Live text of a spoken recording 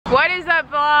What is up,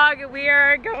 vlog? We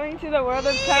are going to the World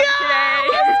of Coke today.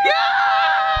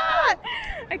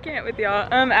 I can't with y'all.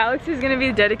 Alex is gonna be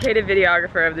the dedicated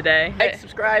videographer of the day. Like,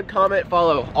 subscribe, comment,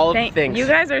 follow, all of the things. You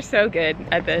guys are so good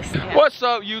at this. Yeah. What's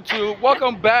up, YouTube?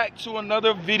 Welcome back to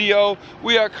another video.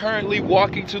 We are currently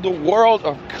walking to the World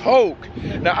of Coke.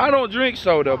 Now, I don't drink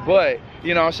soda, but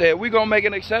you know what I'm saying, we're gonna make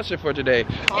an exception for today.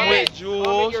 I'm with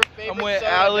Julz, I'm with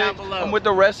Alex, I'm with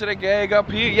the rest of the gang up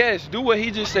here. Yes, do what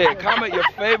he just said. Comment your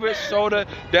favorite soda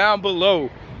down below.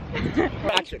 Yo, what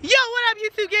up,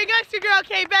 YouTube gang? It's your girl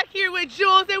Kay back here with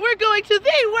Julz, and we're going to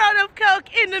the World of Coke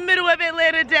in the middle of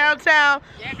Atlanta downtown.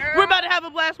 Yeah, girl. We're about to have a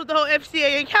blast with the whole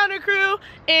FCA Encounter crew,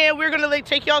 and we're gonna like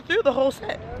take y'all through the whole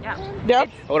set. Yeah. Yep.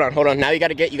 Hold on. Now you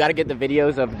gotta get the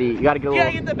videos of the. You gotta get a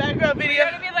little. Get the background video.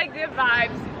 It's gonna be like good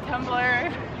vibes,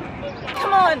 Tumblr.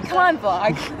 Come on,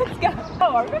 vlog. Let's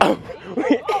go.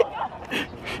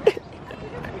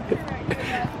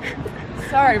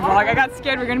 Sorry, vlog. I got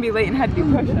scared we're gonna be late and had to do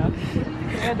push-ups.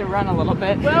 I had to run a little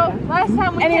bit. Well, last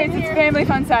time we Anyways, it's Family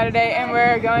Fun Saturday, and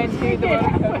we're going to the World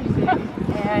of Coke.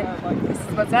 And this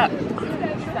is what's up.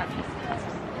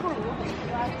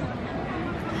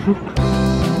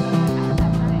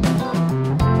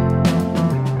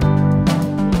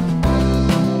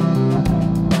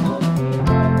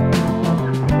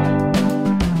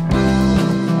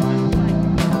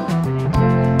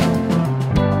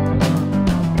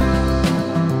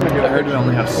 I heard we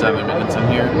only have 7 minutes in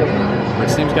here, which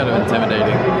seems kind of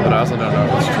intimidating, but I also don't know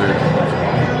if it's true.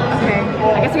 Okay,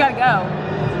 I guess we gotta go.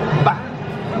 Bye.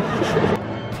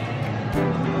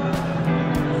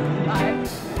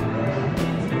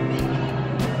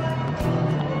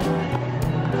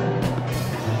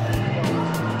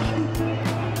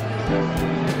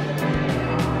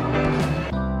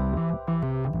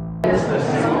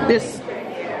 This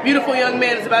beautiful young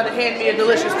man is about to hand me a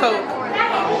delicious Coke.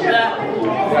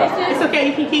 It's okay,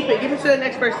 you can keep it. Give it to the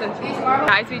next person.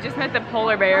 Guys, we just met the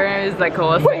polar bear, and it was the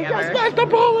coolest thing ever. We just met the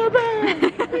polar bear!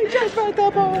 We just met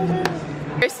the polar bear!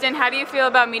 Kristen, how do you feel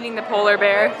about meeting the polar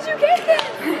bear? You get this?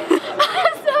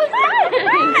 I'm so excited!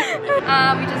 We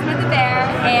just met the bear,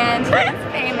 and he's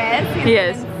famous. He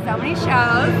is. Been in so many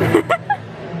shows.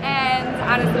 And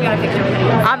honestly, we got a picture with him.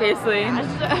 Obviously.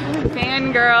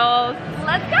 Fangirls.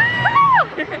 Let's go!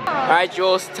 Alright,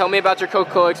 Julz, tell me about your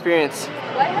Coca-Cola experience.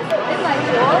 What has it been like,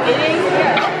 Julz?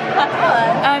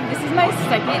 This is my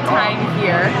second time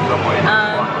here,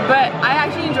 but I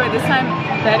actually enjoyed this time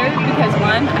better because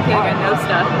 1, I feel like I know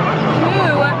stuff.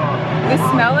 2, the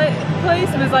smell it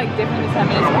place was like different this time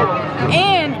and it's cool.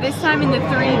 And this time in the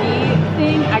 3D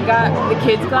thing, I got the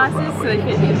kids' glasses so they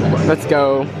fit me. Let's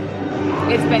go.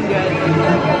 It's been good.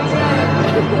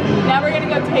 Now we're gonna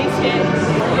go taste it.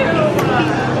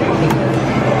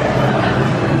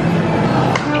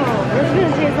 This is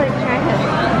gonna taste like trash.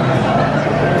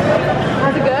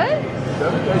 Was it good?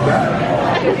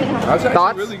 That's actually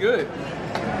Thoughts? really good.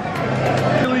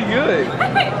 Really good.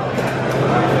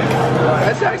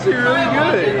 That's actually really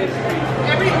good. It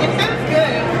sounds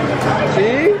good.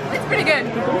 See? It's pretty good.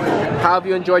 How have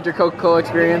you enjoyed your Coca-Cola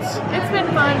experience? It's been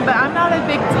fun, but I'm not a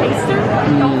big taster.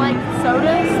 I don't like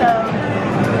soda, so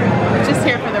We're just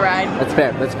here for the ride. That's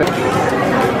fair. That's fair.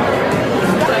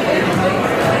 The end is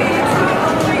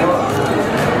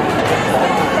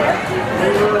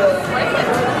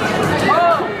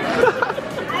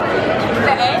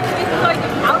like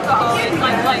alcohol. It's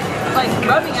like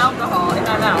rubbing alcohol in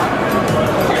my mouth.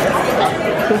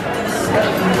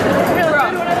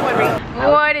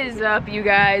 What is up, you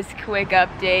guys? Quick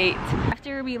update.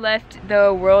 After we left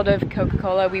the World of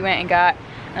Coca-Cola, we went and got,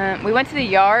 we went to the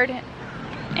yard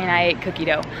and I ate cookie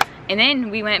dough. And then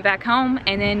we went back home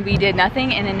and then we did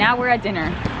nothing and then now we're at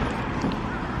dinner.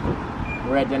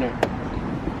 We're at dinner.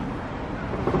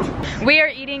 We are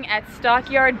eating at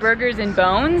Stockyard Burgers and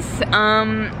Bones.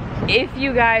 If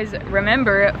you guys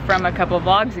remember from a couple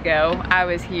vlogs ago, I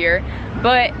was here,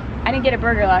 but I didn't get a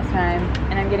burger last time,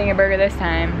 and I'm getting a burger this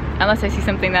time, unless I see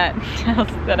something that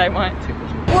else that I want.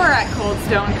 We're at Cold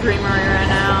Stone Creamery right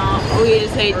now. We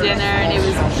just ate dinner, and it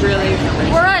was really.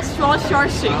 We're at Shore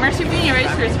Street.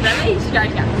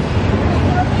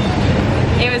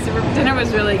 It was dinner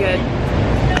was really good.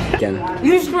 Again.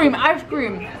 You scream, ice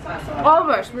cream. All of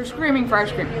us, we're screaming for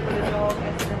ice cream.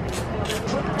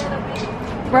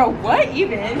 Bro, what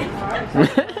even?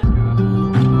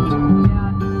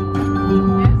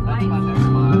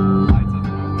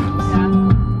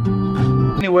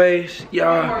 Anyways,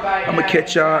 y'all, I'm gonna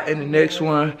catch y'all in the next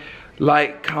one.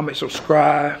 Like, comment,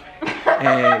 subscribe,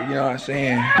 and you know what I'm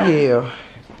saying? Yeah,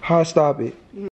 hard stop it.